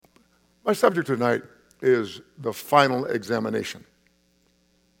My subject tonight is the final examination.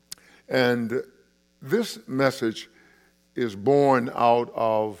 And this message is born out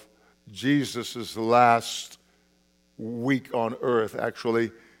of Jesus' last week on earth.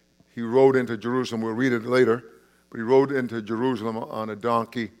 Actually, he rode into Jerusalem. We'll read it later. But he rode into Jerusalem on a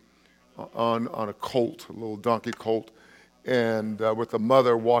donkey, on a colt, a little donkey colt, and with a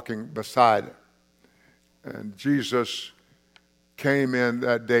mother walking beside it. And Jesus came in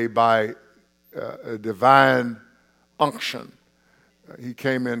that day by a divine unction. He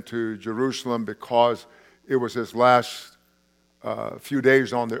came into Jerusalem because it was his last few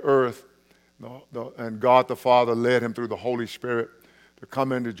days on the earth, and God the Father led him through the Holy Spirit to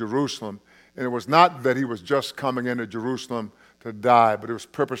come into Jerusalem. And it was not that he was just coming into Jerusalem to die, but it was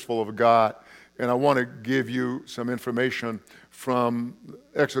purposeful of God. And I want to give you some information from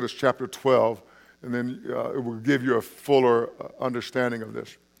Exodus chapter 12, and then it will give you a fuller understanding of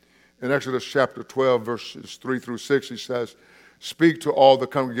this. In Exodus chapter 12, verses 3 through 6, he says, "Speak to all the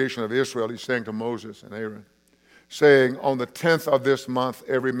congregation of Israel," he's saying to Moses and Aaron, saying, "On the 10th of this month,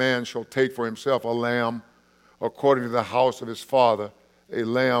 every man shall take for himself a lamb according to the house of his father, a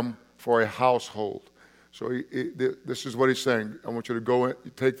lamb for a household." So this is what he's saying. I want you to go and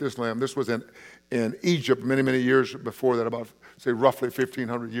take this lamb. This was in Egypt many, many years before that, about, say, roughly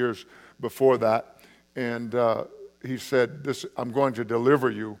 1,500 years before that. And he said, I'm going to deliver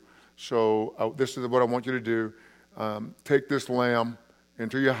you. So this is what I want you to do. Take this lamb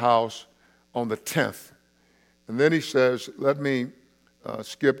into your house on the 10th. And then he says, let me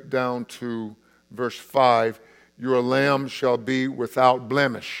skip down to verse 5. Your lamb shall be without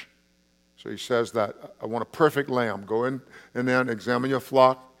blemish. So he says that. I want a perfect lamb. Go in and then examine your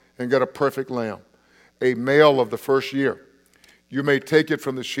flock and get a perfect lamb, a male of the first year. You may take it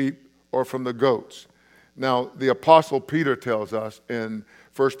from the sheep or from the goats. Now, the Apostle Peter tells us in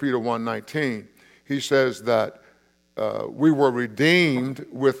 1 Peter 1:19, he says that we were redeemed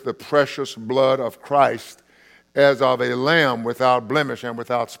with the precious blood of Christ as of a lamb without blemish and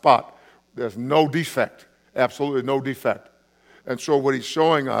without spot. There's no defect, absolutely no defect. And so what he's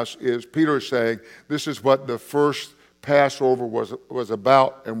showing us is, Peter is saying, this is what the first Passover was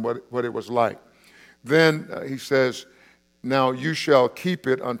about and what it was like. Then he says, now you shall keep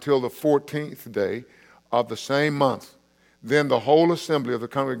it until the 14th day of the same month. Then the whole assembly of the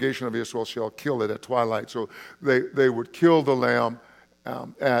congregation of Israel shall kill it at twilight. So they would kill the lamb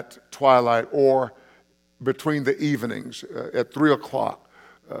at twilight or between the evenings at 3 o'clock,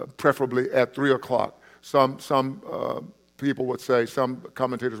 preferably at 3 o'clock. Some people would say, some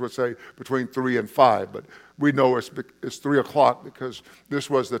commentators would say between 3 and 5, but we know it's 3 o'clock because this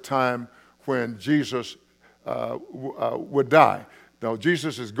was the time when Jesus would die. Now,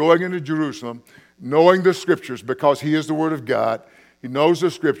 Jesus is going into Jerusalem knowing the Scriptures because he is the Word of God. He knows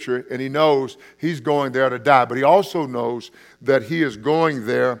the Scripture, and he knows he's going there to die. But he also knows that he is going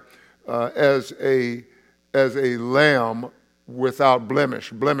there as a lamb without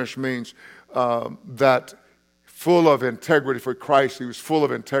blemish. Blemish means that full of integrity for Christ. He was full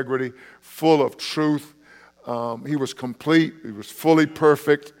of integrity, full of truth. He was complete. He was fully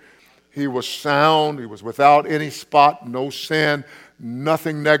perfect. He was sound. He was without any spot, no sin,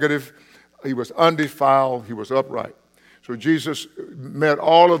 nothing negative. He was undefiled. He was upright. So Jesus met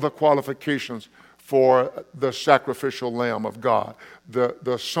all of the qualifications for the sacrificial Lamb of God,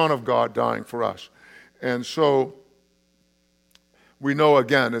 the Son of God dying for us. And so we know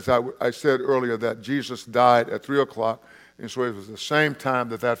again, as I said earlier, that Jesus died at 3 o'clock, and so it was the same time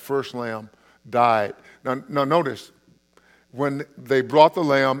that first lamb died. Now notice, when they brought the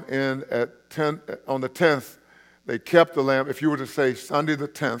lamb in on the 10th, they kept the lamb. If you were to say Sunday the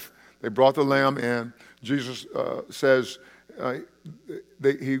 10th, they brought the lamb in. Jesus says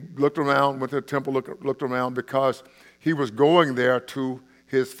he looked around, went to the temple, looked around because he was going there to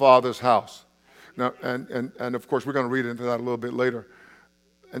his Father's house. Now, and of course, we're going to read into that a little bit later.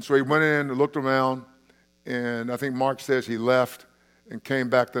 And so he went in and looked around, and I think Mark says he left and came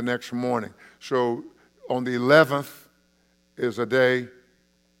back the next morning. So on the 11th is a day,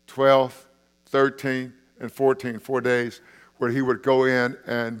 12th, 13th, and 14th, 4 days, where he would go in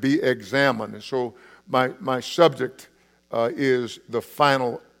and be examined. And so my subject is the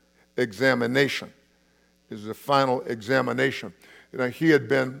final examination. Is the final examination. You know, he had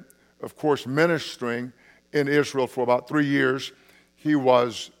been, of course, ministering in Israel for about 3 years. He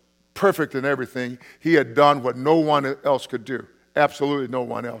was perfect in everything. He had done what no one else could do. Absolutely no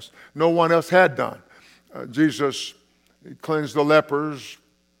one else. No one else had done. Jesus, he cleansed the lepers.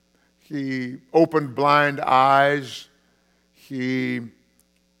 He opened blind eyes. He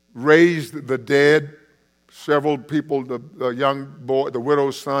raised the dead, several people, the young boy, the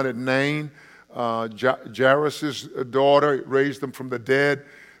widow's son at Nain, Jairus' daughter, raised them from the dead.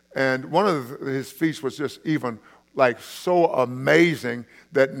 And one of his feats was just even like so amazing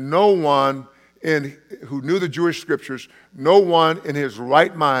that no one who knew the Jewish scriptures, no one in his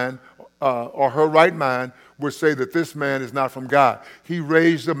right mind or her right mind would say that this man is not from God. He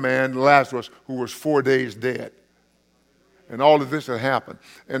raised a man, Lazarus, who was 4 days dead. And all of this had happened.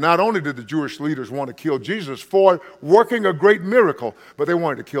 And not only did the Jewish leaders want to kill Jesus for working a great miracle, but they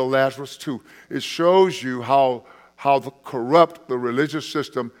wanted to kill Lazarus too. It shows you how corrupt the religious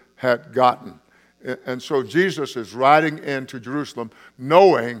system had gotten. And so Jesus is riding into Jerusalem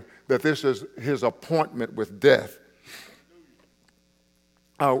knowing that this is his appointment with death.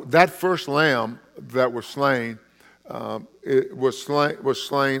 That first lamb that was slain, was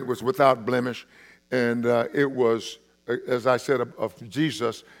without blemish, and it was, as I said of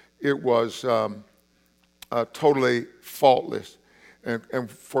Jesus, it was totally faultless. And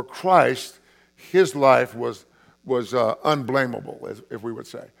for Christ, his life was unblameable, if we would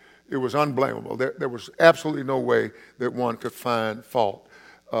say. It was unblameable. There was absolutely no way that one could find fault.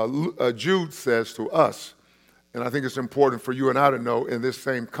 Jude says to us, and I think it's important for you and I to know in this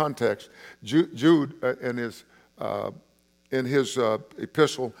same context, Jude in his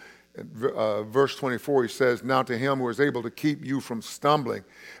epistle, verse 24, he says, "Now to him who is able to keep you from stumbling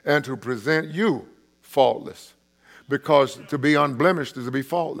and to present you faultless." Because to be unblemished is to be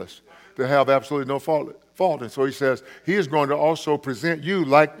faultless, to have absolutely no fault. And so he says, he is going to also present you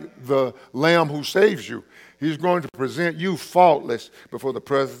like the Lamb who saves you. He's going to present you faultless before the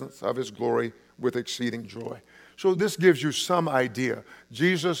presence of his glory with exceeding joy. So this gives you some idea.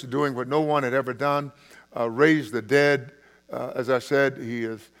 Jesus doing what no one had ever done, raised the dead. As I said,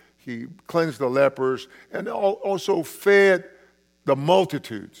 he cleansed the lepers and also fed the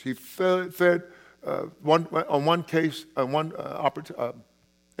multitudes. He fed one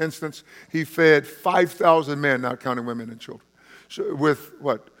instance, he fed 5,000 men, not counting women and children, with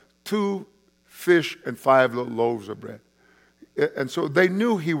 2 fish and 5 little loaves of bread. And so they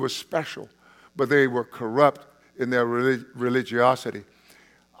knew he was special, but they were corrupt in their religiosity.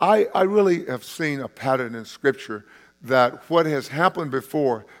 I really have seen a pattern in Scripture that what has happened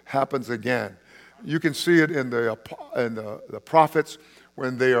before happens again. You can see it in the prophets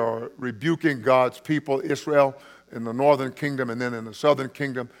when they are rebuking God's people, Israel, in the northern kingdom, and then in the southern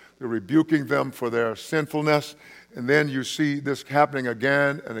kingdom, they're rebuking them for their sinfulness. And then you see this happening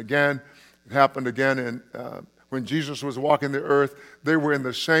again and again. It happened again when Jesus was walking the earth. They were in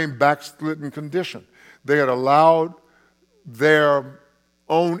the same backslidden condition. They had allowed their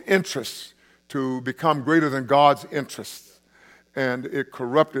own interests to become greater than God's interests, and it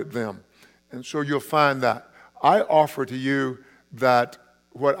corrupted them. And so you'll find that. I offer to you that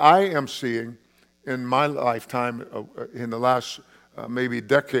what I am seeing in my lifetime, in the last maybe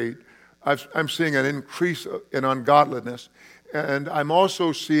decade, I'm seeing an increase in ungodliness. And I'm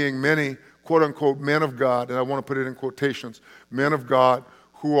also seeing many, quote unquote, men of God, and I want to put it in quotations, men of God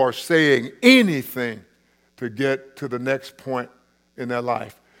who are saying anything to get to the next point in their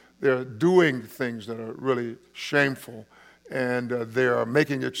life. They're doing things that are really shameful, and they are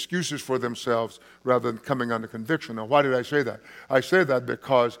making excuses for themselves rather than coming under conviction. Now, why did I say that? I say that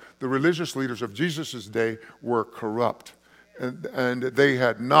because the religious leaders of Jesus' day were corrupt, and they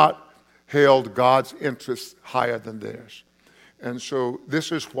had not held God's interests higher than theirs. And so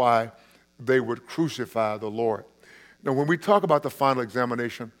this is why they would crucify the Lord. Now, when we talk about the final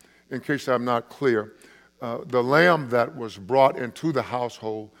examination, in case I'm not clear, the lamb that was brought into the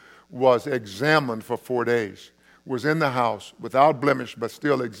household was examined for 4 days, was in the house without blemish, but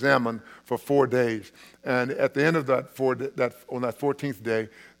still examined for 4 days. And at the end of on that 14th day,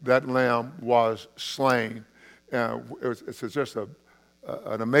 that lamb was slain. It's just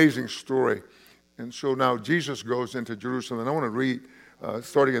an amazing story. And so now Jesus goes into Jerusalem, and I want to read,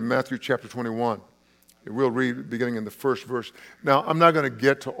 starting in Matthew chapter 21. We'll read beginning in the first verse. Now, I'm not going to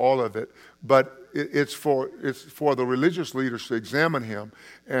get to all of it, but it's for the religious leaders to examine him,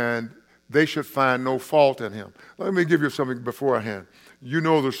 and they should find no fault in him. Let me give you something beforehand. You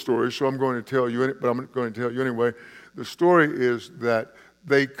know the story, so I'm going to tell you, but I'm going to tell you anyway. The story is that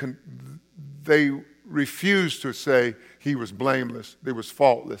they refused to say he was blameless, he was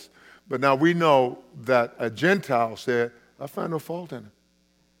faultless. But now we know that a Gentile said, "I find no fault in him."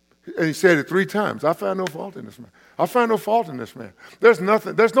 And he said it 3 times. "I find no fault in this man. I find no fault in this man. There's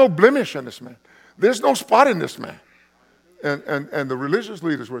no blemish in this man. There's no spot in this man." And the religious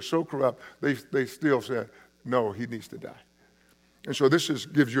leaders were so corrupt, they still said, "No, he needs to die." And so this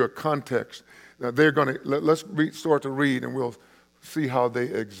gives you a context. Now let's start to read, and we'll see how they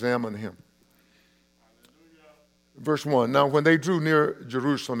examine him. Verse 1, now when they drew near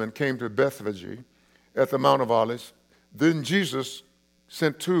Jerusalem and came to Bethphage at the Mount of Olives, then Jesus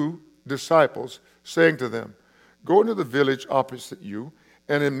sent 2 disciples, saying to them, go into the village opposite you,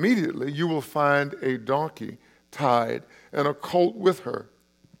 and immediately you will find a donkey tied and a colt with her.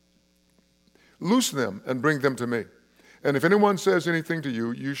 Loose them and bring them to me. And if anyone says anything to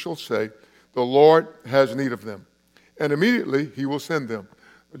you, you shall say, the Lord has need of them. And immediately he will send them.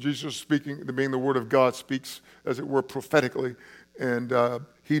 Jesus speaking, being the word of God, speaks, as it were, prophetically. And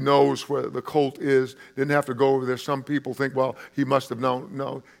he knows where the colt is. Didn't have to go over there. Some people think, well, he must have known.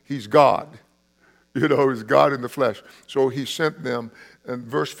 No, he's God. You know, he's God in the flesh. So he sent them. And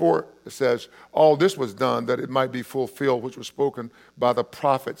verse 4 says, all this was done that it might be fulfilled, which was spoken by the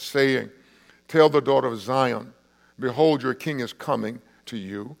prophet, saying, tell the daughter of Zion, behold, your king is coming to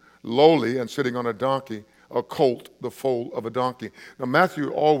you, lowly and sitting on a donkey, a colt, the foal of a donkey. Now, Matthew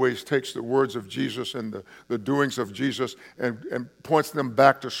always takes the words of Jesus and the doings of Jesus and points them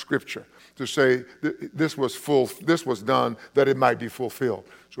back to Scripture to say this was done that it might be fulfilled.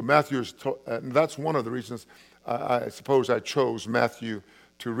 So Matthew and that's one of the reasons I suppose I chose Matthew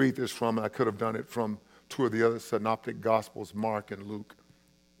to read this from. I could have done it from 2 of the other synoptic Gospels, Mark and Luke.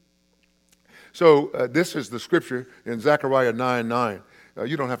 So this is the Scripture in Zechariah 9:9.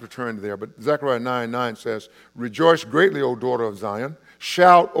 You don't have to turn there, but Zechariah 9:9 says, rejoice greatly, O daughter of Zion.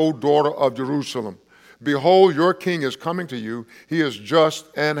 Shout, O daughter of Jerusalem. Behold, your king is coming to you. He is just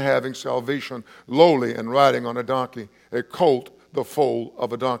and having salvation, lowly and riding on a donkey, a colt, the foal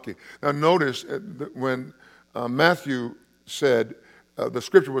of a donkey. Now notice when Matthew said the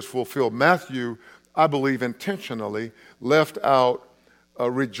Scripture was fulfilled, Matthew, I believe, intentionally left out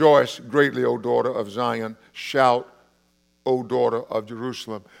rejoice greatly, O daughter of Zion. Shout, O daughter of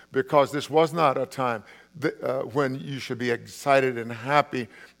Jerusalem, because this was not a time when you should be excited and happy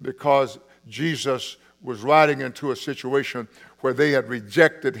because Jesus was riding into a situation where they had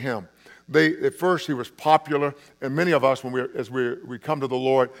rejected him. At first he was popular, and many of us, as we come to the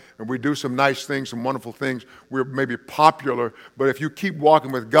Lord and we do some nice things, some wonderful things, we're maybe popular, but if you keep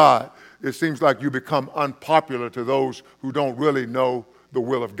walking with God, it seems like you become unpopular to those who don't really know the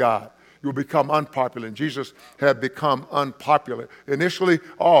will of God. You'll become unpopular. And Jesus had become unpopular. Initially,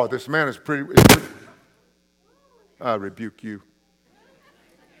 this man is pretty. I rebuke you.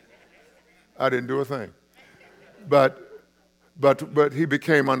 I didn't do a thing. But he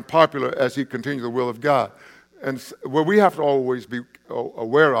became unpopular as he continued the will of God. And what we have to always be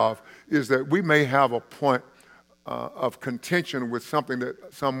aware of is that we may have a point of contention with something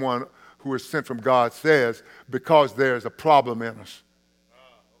that someone who is sent from God says because there's a problem in us.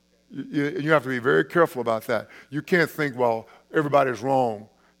 You have to be very careful about that. You can't think, well, everybody's wrong.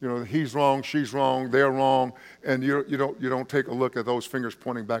 You know, he's wrong, she's wrong, they're wrong, and you don't take a look at those fingers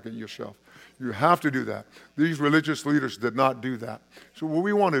pointing back at yourself. You have to do that. These religious leaders did not do that. So what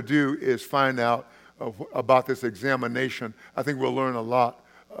we want to do is find out about this examination. I think we'll learn a lot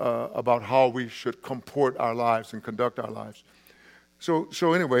about how we should comport our lives and conduct our lives. So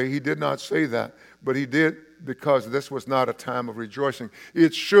anyway, he did not say that, but he did because this was not a time of rejoicing.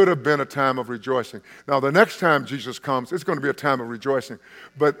 It should have been a time of rejoicing. Now, the next time Jesus comes, it's going to be a time of rejoicing.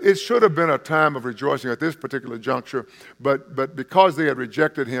 But it should have been a time of rejoicing at this particular juncture. But because they had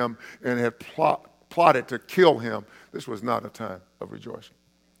rejected him and had plotted to kill him, this was not a time of rejoicing.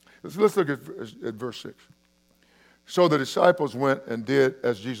 Let's look at verse 6. So the disciples went and did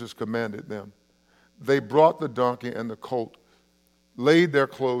as Jesus commanded them. They brought the donkey and the colt, laid their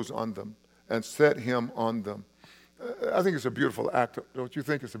clothes on them, and set him on them. I think it's a beautiful act. Don't you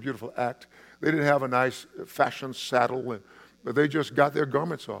think it's a beautiful act? They didn't have a nice fashion saddle, but they just got their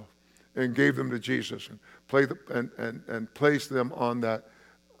garments off and gave them to Jesus and placed them on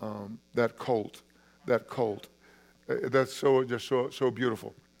that colt. That's so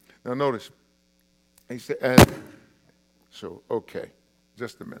beautiful. Now notice, he said, okay,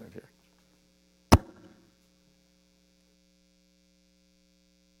 just a minute here.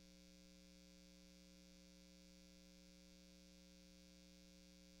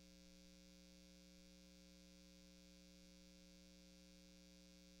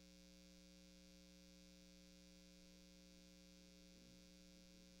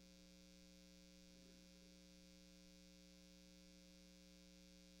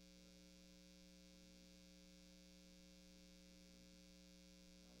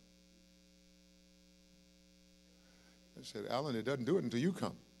 I said, Alan, it doesn't do it until you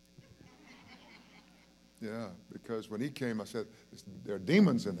come. Yeah, because when he came, I said, there are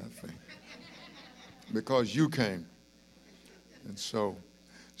demons in that thing. Because you came. And so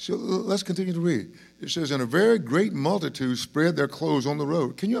let's continue to read. It says, and a very great multitude spread their clothes on the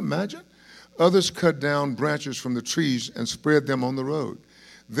road. Can you imagine? Others cut down branches from the trees and spread them on the road.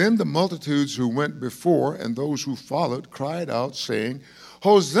 Then the multitudes who went before and those who followed cried out, saying,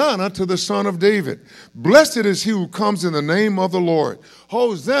 Hosanna to the Son of David. Blessed is he who comes in the name of the Lord.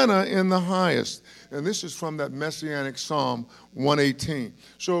 Hosanna in the highest. And this is from that Messianic Psalm 118.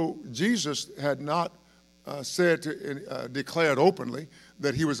 So Jesus had not declared openly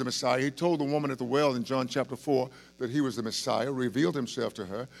that he was the Messiah. He told the woman at the well in John chapter 4 that he was the Messiah, revealed himself to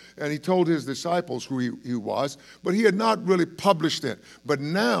her, and he told his disciples who he was, but he had not really published it. But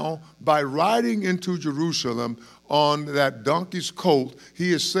now, by riding into Jerusalem on that donkey's colt,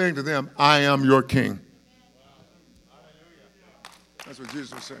 he is saying to them, I am your king. That's what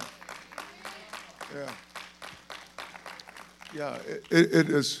Jesus was saying. Yeah.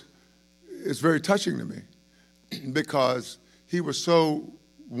 It's very touching to me because he was so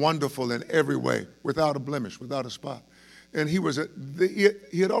wonderful in every way, without a blemish, without a spot. And he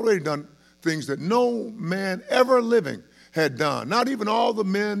had already done things that no man ever living had done. Not even all the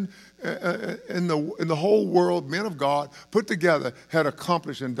men in the whole world, men of God, put together, had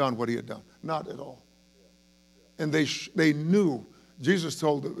accomplished and done what he had done. Not at all. And they knew. Jesus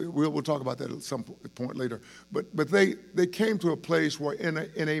told, we'll talk about that at some point later, but they came to a place where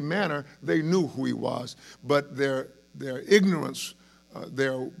in a manner they knew who he was, but their ignorance,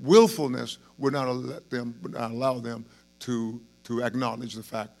 their willfulness would not allow them to acknowledge the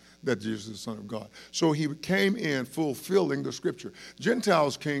fact that Jesus is the Son of God. So he came in fulfilling the scripture. Gentile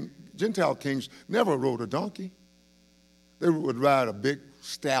kings never rode a donkey. They would ride a big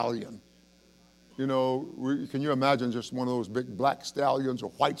stallion. You know, can you imagine just one of those big black stallions or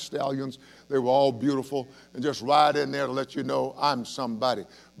white stallions? They were all beautiful, and just ride in there to let you know I'm somebody.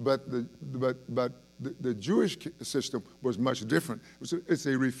 But the Jewish system was much different. It's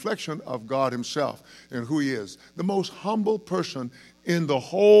a reflection of God himself and who he is. The most humble person in the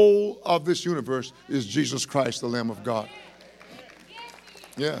whole of this universe is Jesus Christ, the Lamb of God.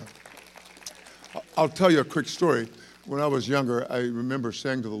 Yeah. I'll tell you a quick story. When I was younger, I remember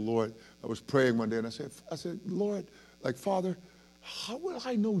saying to the Lord, I was praying one day, and I said, Lord, like, Father, how will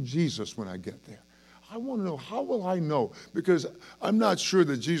I know Jesus when I get there? I want to know, how will I know? Because I'm not sure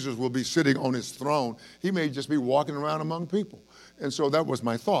that Jesus will be sitting on his throne. He may just be walking around among people. And so that was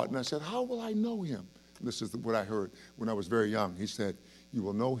my thought. And I said, how will I know him? This is what I heard when I was very young. He said, you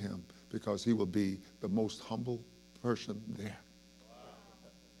will know him because he will be the most humble person there.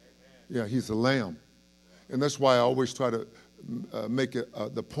 Yeah, he's the Lamb. And that's why I always try to make it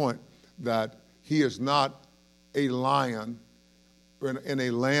the point that he is not a lion in a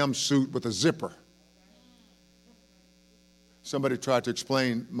lamb suit with a zipper. Somebody tried to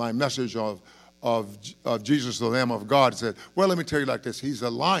explain my message of Jesus, the Lamb of God, said, well, let me tell you like this. He's a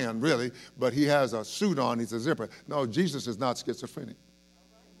lion, really, but he has a suit on. He's a zipper. No, Jesus is not schizophrenic.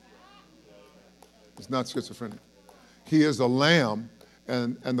 He's not schizophrenic. He is a lamb,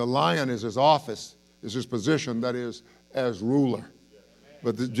 and the lion is his office, is his position, that is, as ruler.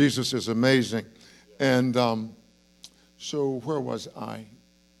 But Jesus is amazing. And so where was I?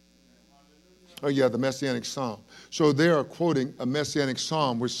 Oh, yeah, the Messianic Psalm. So they are quoting a Messianic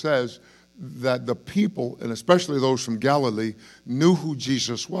Psalm which says that the people, and especially those from Galilee, knew who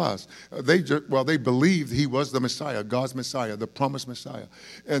Jesus was. They believed he was the Messiah, God's Messiah, the promised Messiah.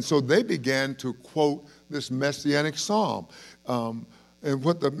 And so they began to quote this Messianic Psalm. And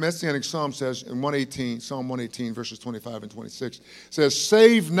what the Messianic Psalm says in Psalm 118, verses 25 and 26, says,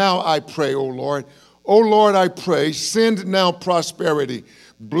 save now, I pray, O Lord. O Lord, I pray, send now prosperity.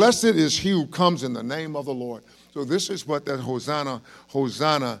 Blessed is he who comes in the name of the Lord. So this is what that Hosanna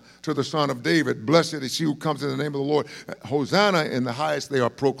to the Son of David. Blessed is he who comes in the name of the Lord. Hosanna in the highest, they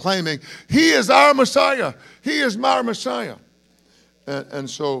are proclaiming, he is our Messiah. He is my Messiah. And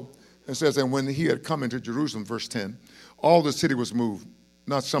so it says, and when he had come into Jerusalem, verse 10, all the city was moved,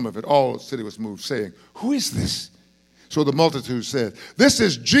 not some of it, all the city was moved, saying, who is this? So the multitude said, this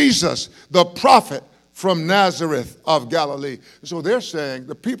is Jesus, the prophet from Nazareth of Galilee. So they're saying,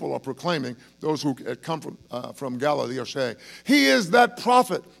 the people are proclaiming, those who had come from Galilee are saying, he is that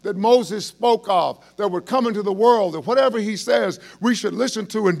prophet that Moses spoke of, that would come into the world, that whatever he says, we should listen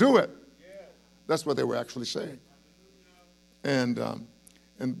to and do it. Yeah. That's what they were actually saying.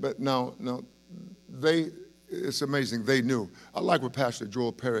 But now it's amazing. They knew. I like what Pastor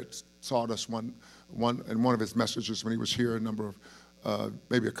Joel Parrott taught us in one of his messages when he was here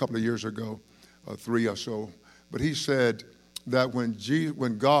maybe a couple of years ago, 3 or so. But he said that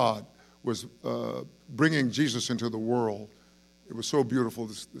when God was bringing Jesus into the world, it was so beautiful.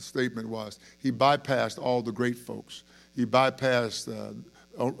 The statement was, he bypassed all the great folks. He bypassed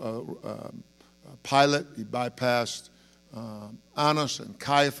Pilate. He bypassed Annas and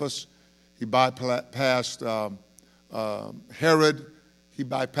Caiaphas. He bypassed Herod. He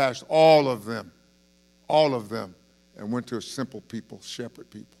bypassed all of them, and went to simple people, shepherd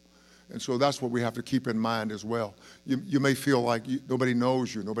people. And so that's what we have to keep in mind as well. You may feel like nobody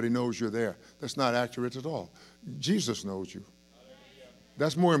knows you, nobody knows you're there. That's not accurate at all. Jesus knows you.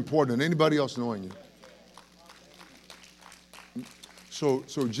 That's more important than anybody else knowing you. So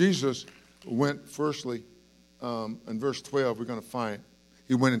Jesus went firstly, in verse 12, we're going to find,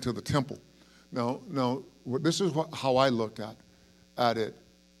 he went into the temple. Now, this is how I looked at it.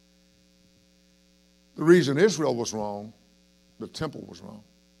 The reason Israel was wrong, the temple was wrong.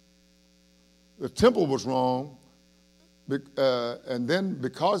 The temple was wrong, and then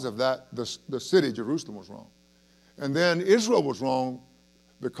because of that, the city, Jerusalem, was wrong. And then Israel was wrong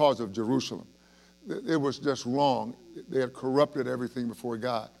because of Jerusalem. It was just wrong. They had corrupted everything before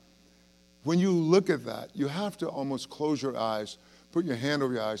God. When you look at that, you have to almost close your eyes, put your hand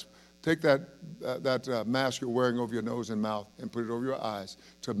over your eyes, take that mask you're wearing over your nose and mouth and put it over your eyes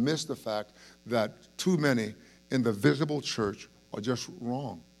to miss the fact that too many in the visible church are just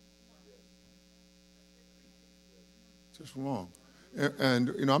wrong. Just wrong.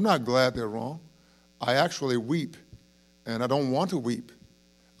 And I'm not glad they're wrong. I actually weep, and I don't want to weep.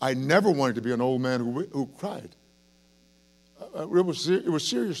 I never wanted to be an old man who cried. It was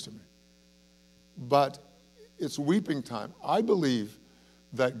serious to me. But it's weeping time. I believe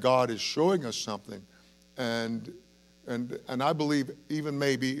that God is showing us something, and I believe even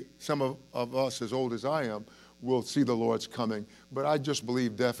maybe some of us as old as I am will see the Lord's coming. But I just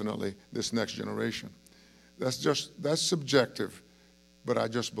believe definitely this next generation. That's subjective, but I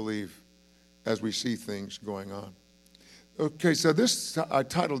just believe as we see things going on. Okay, so I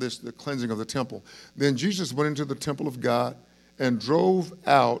titled this The Cleansing of the Temple. Then Jesus went into the temple of God and drove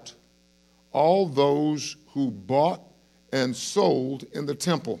out all those who bought and sold in the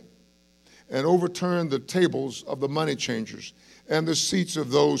temple, and overturned the tables of the money changers and the seats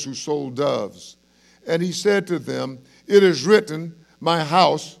of those who sold doves. And he said to them, "It is written, my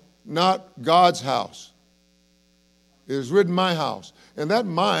house, not God's house. It is written, my house." And that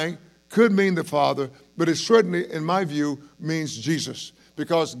 "my" could mean the Father, but it certainly, in my view, means Jesus,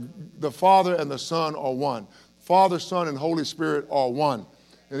 because the Father and the Son are one. Father, Son, and Holy Spirit are one.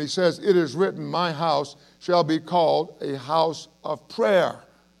 And he says, "It is written, my house shall be called a house of prayer,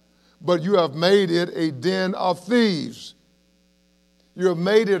 but you have made it a den of thieves." You have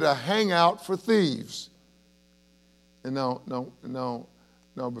made it a hangout for thieves. And now,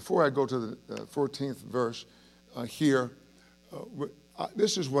 before I go to the 14th verse here,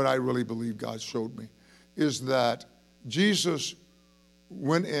 this is what I really believe God showed me, is that Jesus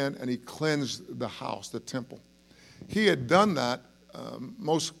went in and he cleansed the house, the temple. He had done that.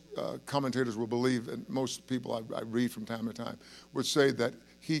 Most commentators will believe, and most people I read from time to time would say that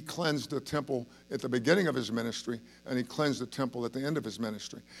he cleansed the temple at the beginning of his ministry and he cleansed the temple at the end of his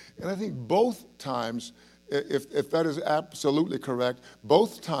ministry. And I think both times, if that is absolutely correct,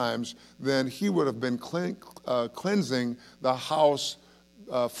 both times then he would have been cleansing the house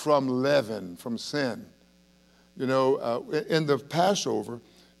from leaven, from sin. In the Passover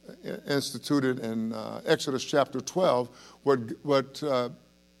instituted in Exodus chapter 12, what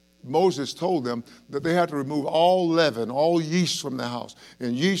Moses told them, that they had to remove all leaven, all yeast from the house.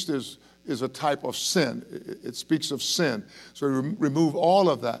 And yeast is a type of sin. It speaks of sin. So remove all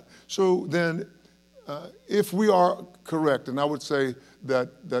of that. So then, if we are correct, and I would say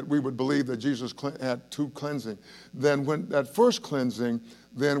that we would believe that Jesus had two cleansing, then when that first cleansing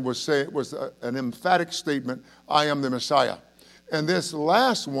then was an emphatic statement, "I am the Messiah." And this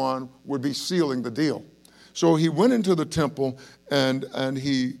last one would be sealing the deal. So he went into the temple and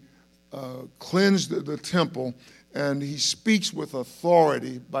he cleansed the temple, and he speaks with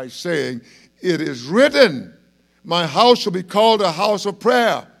authority by saying, "It is written, my house shall be called a house of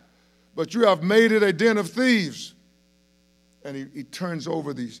prayer, but you have made it a den of thieves." And he turns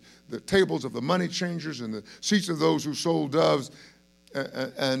over the tables of the money changers and the seats of those who sold doves,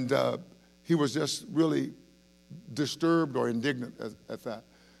 and he was just really disturbed or indignant at that.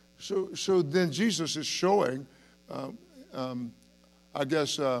 So then Jesus is showing,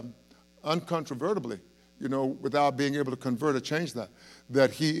 uncontrovertibly, without being able to convert or change that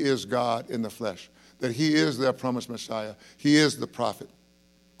he is God in the flesh, that he is their promised Messiah, he is the prophet.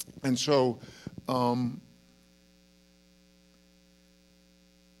 And so we'll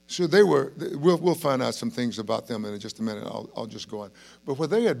find out some things about them in just a minute. I'll just go on. But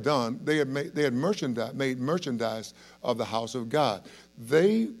what they had done, they had made merchandise of the house of God.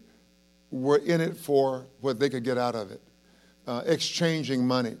 They were in it for what they could get out of it. exchanging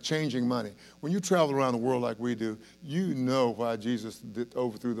money, changing money. When you travel around the world like we do, you know why Jesus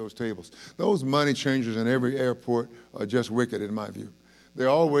overthrew those tables. Those money changers in every airport are just wicked in my view. They're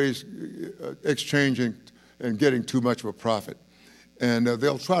always exchanging and getting too much of a profit. And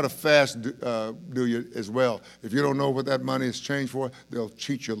they'll try to fast do you as well. If you don't know what that money is changed for, they'll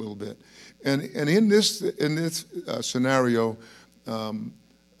cheat you a little bit. And in this scenario,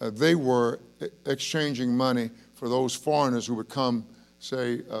 they were exchanging money for those foreigners who would come,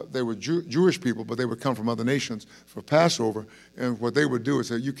 say, they were Jewish people, but they would come from other nations for Passover. And what they would do is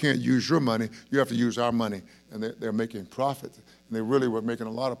say, you can't use your money, you have to use our money. And they're making profit. And they really were making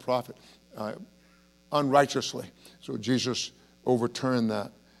a lot of profit unrighteously. So Jesus overturned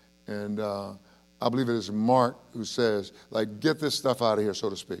that. And I believe it is Mark who says, like, get this stuff out of here, so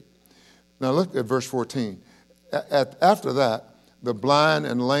to speak. Now look at verse 14. After that, the blind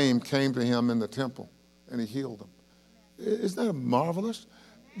and lame came to him in the temple, and he healed them. Isn't that marvelous?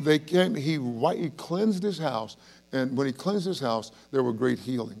 They came, he cleansed his house, and when he cleansed his house, there were great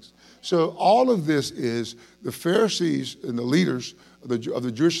healings. So all of this is the Pharisees and the leaders of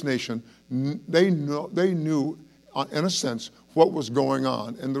the Jewish nation, they knew, in a sense, what was going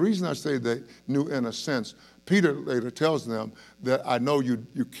on. And the reason I say they knew in a sense, Peter later tells them that I know you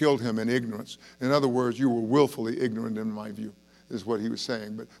killed him in ignorance. In other words, you were willfully ignorant in my view, is what he was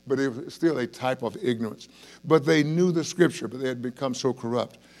saying. But it was still a type of ignorance. But they knew the scripture, but they had become so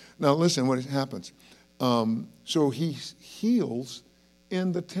corrupt. Now listen what happens. So he heals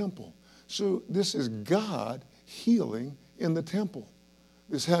in the temple. So this is God healing in the temple.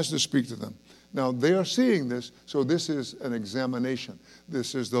 This has to speak to them. Now they are seeing this, so this is an examination.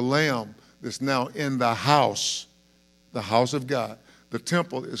 This is the Lamb that's now in the house of God. The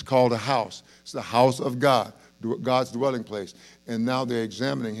temple is called a house. It's the house of God, God's dwelling place. And now they're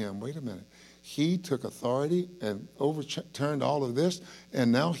examining him. Wait a minute. He took authority and overturned all of this,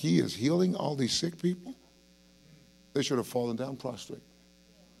 and now he is healing all these sick people? They should have fallen down prostrate.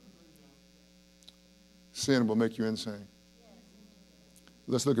 Sin will make you insane.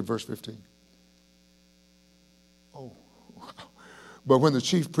 Let's look at verse 15. Oh, wow. But when the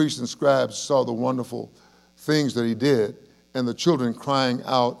chief priests and scribes saw the wonderful things that he did, and the children crying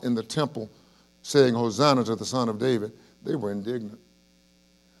out in the temple, saying, Hosanna to the Son of David, they were indignant.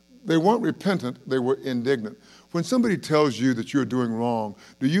 They weren't repentant, they were indignant. When somebody tells you that you're doing wrong,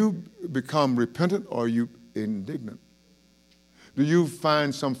 do you become repentant or are you indignant? Do you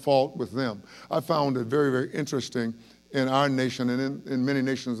find some fault with them? I found it very, very interesting in our nation and in many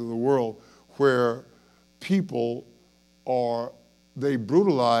nations of the world where people they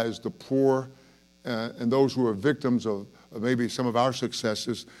brutalize the poor and those who are victims of maybe some of our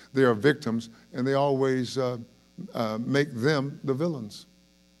successes. They are victims, and they always make them the villains.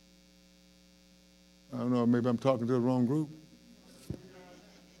 I don't know, maybe I'm talking to the wrong group.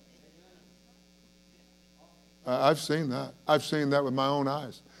 I've seen that. I've seen that with my own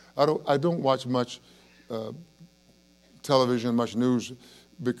eyes. I don't watch much television, much news,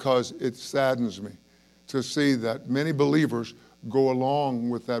 because it saddens me to see that many believers go along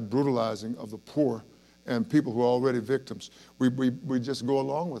with that brutalizing of the poor and people who are already victims. We just go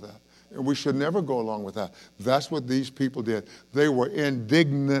along with that. And we should never go along with that. That's what these people did. They were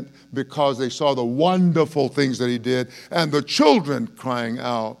indignant because they saw the wonderful things that he did, and the children crying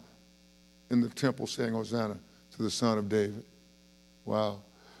out in the temple saying, Hosanna to the Son of David. Wow.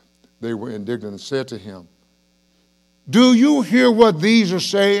 They were indignant and said to him, do you hear what these are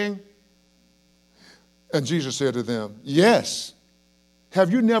saying? And Jesus said to them, yes.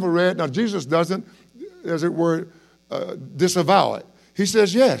 Have you never read? Now, Jesus doesn't, as it were, disavow it. He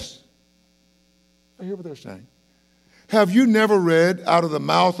says, yes. I hear what they're saying. Have you never read, out of the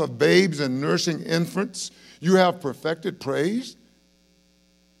mouth of babes and nursing infants, you have perfected praise?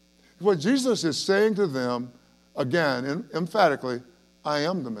 What Jesus is saying to them, again, emphatically, I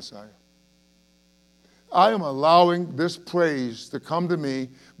am the Messiah. I am allowing this praise to come to me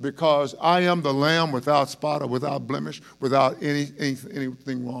because I am the Lamb without spot or without blemish, without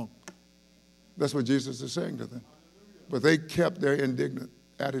anything wrong. That's what Jesus is saying to them. But they kept their indignant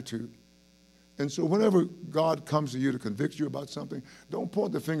attitude. And so whenever God comes to you to convict you about something, don't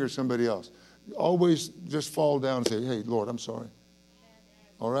point the finger at somebody else. Always just fall down and say, hey, Lord, I'm sorry.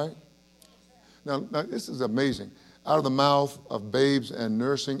 All right? Now this is amazing. Out of the mouth of babes and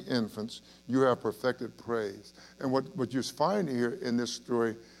nursing infants, you have perfected praise. And what you find here in this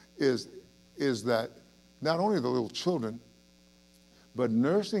story is that not only the little children, but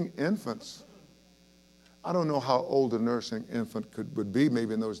nursing infants. I don't know how old a nursing infant would be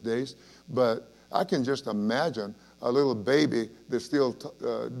maybe in those days, but I can just imagine a little baby that's still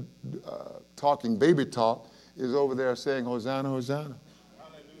talking baby talk, is over there saying, Hosanna, Hosanna.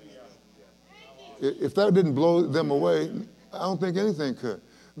 If that didn't blow them away, I don't think anything could.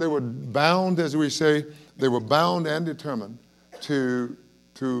 They were bound, as we say, they were bound and determined to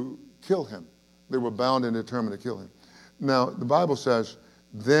kill him. They were bound and determined to kill him. Now, the Bible says,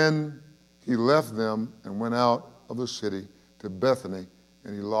 then he left them and went out of the city to Bethany,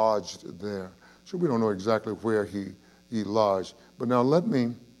 and he lodged there. So we don't know exactly where he lodged. But now let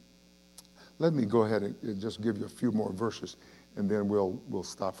me go ahead and just give you a few more verses, and then we'll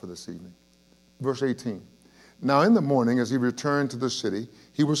stop for this evening. Verse 18. Now in the morning, as he returned to the city,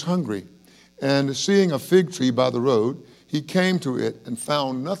 he was hungry. And seeing a fig tree by the road, he came to it and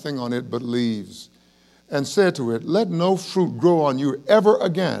found nothing on it but leaves, and said to it, let no fruit grow on you ever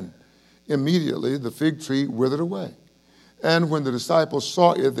again. Immediately the fig tree withered away. And when the disciples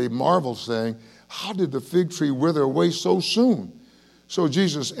saw it, they marveled, saying, how did the fig tree wither away so soon? So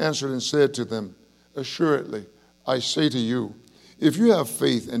Jesus answered and said to them, assuredly, I say to you, if you have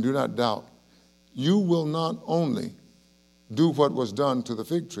faith and do not doubt, you will not only do what was done to the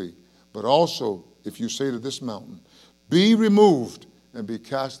fig tree, but also if you say to this mountain, be removed and be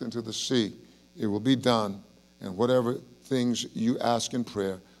cast into the sea, it will be done. And whatever things you ask in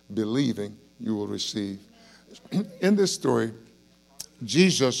prayer, believing, you will receive. In this story,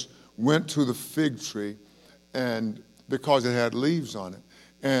 Jesus went to the fig tree, and because it had leaves on it.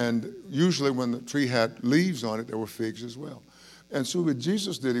 And usually when the tree had leaves on it, there were figs as well. And so what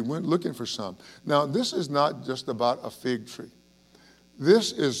Jesus did, he went looking for some. Now, this is not just about a fig tree.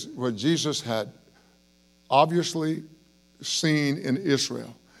 This is what Jesus had obviously seen in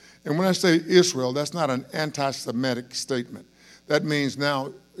Israel. And when I say Israel, that's not an anti-Semitic statement. That means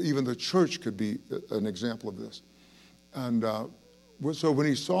now even the church could be an example of this. And so when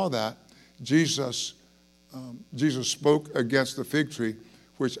he saw that, Jesus spoke against the fig tree,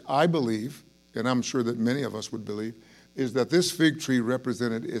 which I believe, and I'm sure that many of us would believe, is that this fig tree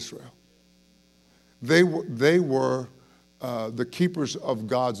represented Israel. They were the keepers of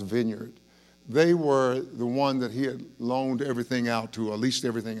God's vineyard. They were the one that he had loaned everything out to, or leased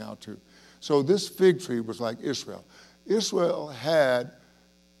everything out to. So this fig tree was like Israel. Israel had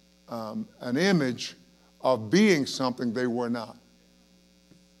an image of being something they were not.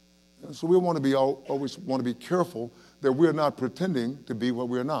 And so we always want to be careful that we're not pretending to be what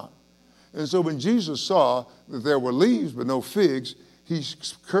we're not. And so when Jesus saw that there were leaves but no figs, he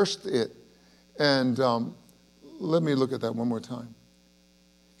cursed it. And let me look at that one more time.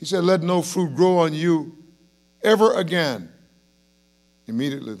 He said, let no fruit grow on you ever again.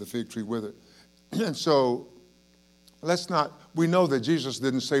 Immediately the fig tree withered. And so we know that Jesus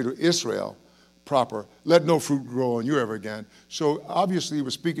didn't say to Israel proper, let no fruit grow on you ever again. So obviously he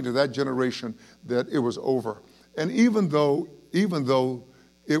was speaking to that generation that it was over. And even though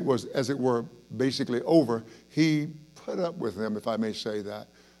it was, as it were, basically over, he put up with them, if I may say that,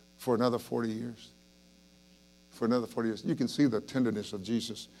 for another 40 years. For another 40 years. You can see the tenderness of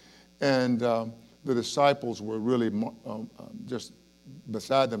Jesus. And the disciples were really just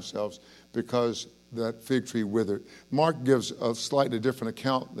beside themselves because that fig tree withered. Mark gives a slightly different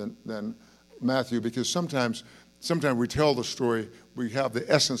account than Matthew, because sometimes we tell the story, we have the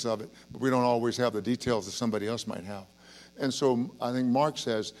essence of it, but we don't always have the details that somebody else might have. And so I think Mark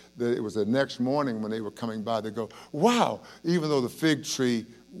says that it was the next morning when they were coming by, they go, wow, even though the fig tree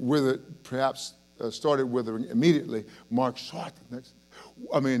withered, perhaps started withering immediately, Mark saw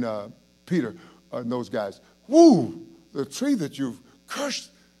it Peter and those guys, woo, the tree that you've cursed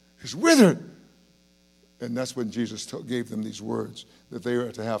is withered. And that's when Jesus gave them these words, that they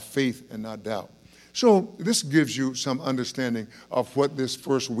are to have faith and not doubt. So this gives you some understanding of what this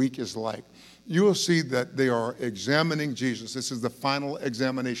first week is like. You will see that they are examining Jesus. This is the final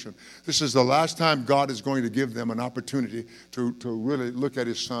examination. This is the last time God is going to give them an opportunity to really look at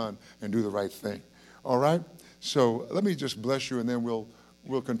his son and do the right thing. All right? So let me just bless you, and then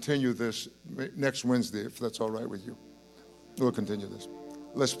we'll continue this next Wednesday, if that's all right with you. We'll continue this.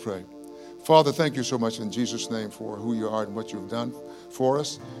 Let's pray. Father, thank you so much in Jesus' name for who you are and what you've done for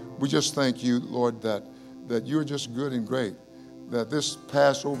us. We just thank you, Lord, that you're just good and great, that this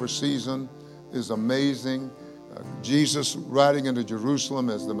Passover season is amazing. Jesus riding into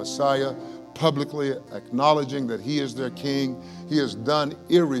Jerusalem as the Messiah, publicly acknowledging that he is their king. He has done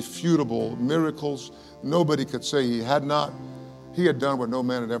irrefutable miracles. Nobody could say he had not. He had done what no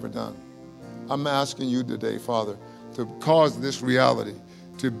man had ever done. I'm asking you today, Father, to cause this reality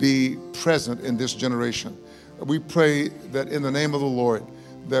to be present in this generation. We pray that in the name of the Lord,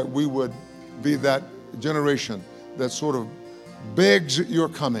 that we would be that generation that sort of begs your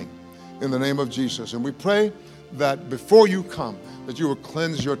coming in the name of Jesus. And we pray that before you come, that you would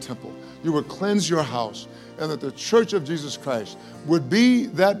cleanse your temple, you would cleanse your house, and that the church of Jesus Christ would be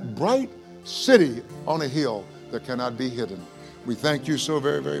that bright city on a hill that cannot be hidden. We thank you so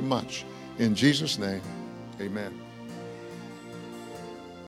very, very much. In Jesus' name, amen.